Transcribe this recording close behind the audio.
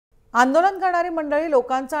आंदोलन करणारी मंडळी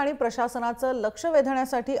लोकांचं आणि प्रशासनाचं लक्ष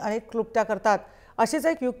वेधण्यासाठी अनेक क्लुप्त्या करतात। अशीच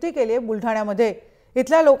एक युक्ती केली आहे बुलढाण्यामध्ये।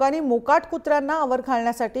 इथल्या लोकांनी मोकाट कुत्र्यांना आवर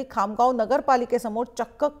घालण्यासाठी खामगाव नगरपालिकेसमोर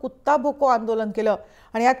चक्क कुत्ता भोको आंदोलन केलं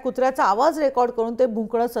आणि यात कुत्र्याचा आवाज रेकॉर्ड करून ते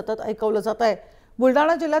भुंकणं सतत ऐकवलं जात आहे।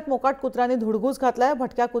 बुलढाणा जिल्ह्यात मोकाट कुत्र्यांनी धुडगूस घातलाय।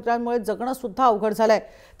 भटक्या कुत्र्यांमुळे जगणं सुद्धा अवघड झालंय।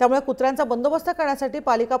 त्यामुळे कुत्र्यांचा बंदोबस्त करण्यासाठी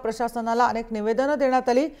पालिका प्रशासनाला अनेक निवेदनं देण्यात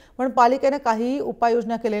आली, पण पालिकेने काहीही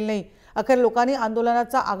उपाययोजना केलेली नाही। अखेर लोकांनी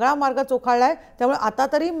आंदोलनाचा आगळा मार्ग चोखाळलाय। त्यामुळे आता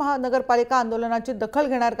तरी महानगरपालिका आंदोलनाची दखल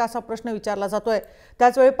घेणार का असा प्रश्न विचारला जातोय।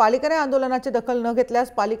 त्याचवेळी पालिकेने आंदोलनाची दखल न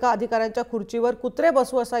घेतल्यास पालिका अधिकाऱ्यांच्या खुर्चीवर कुत्रे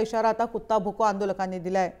बसवू असा इशारा आता कुत्ता भोको आंदोलकांनी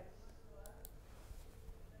दिलाय।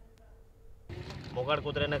 मोकाट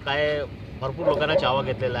कुत्र्याने काय भरपूर लोकांना चावा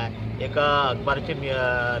घेतलेला आहे। एका अखबारचे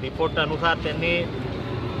रिपोर्ट अनुसार त्यांनी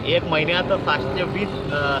एक महिन्यात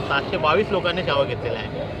 722 लोकांनी चावा घेतलेला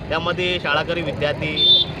आहे। त्यामध्ये शाळाकरी विद्यार्थी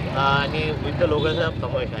आणि वृद्ध लोकांचा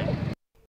समावेश आहे।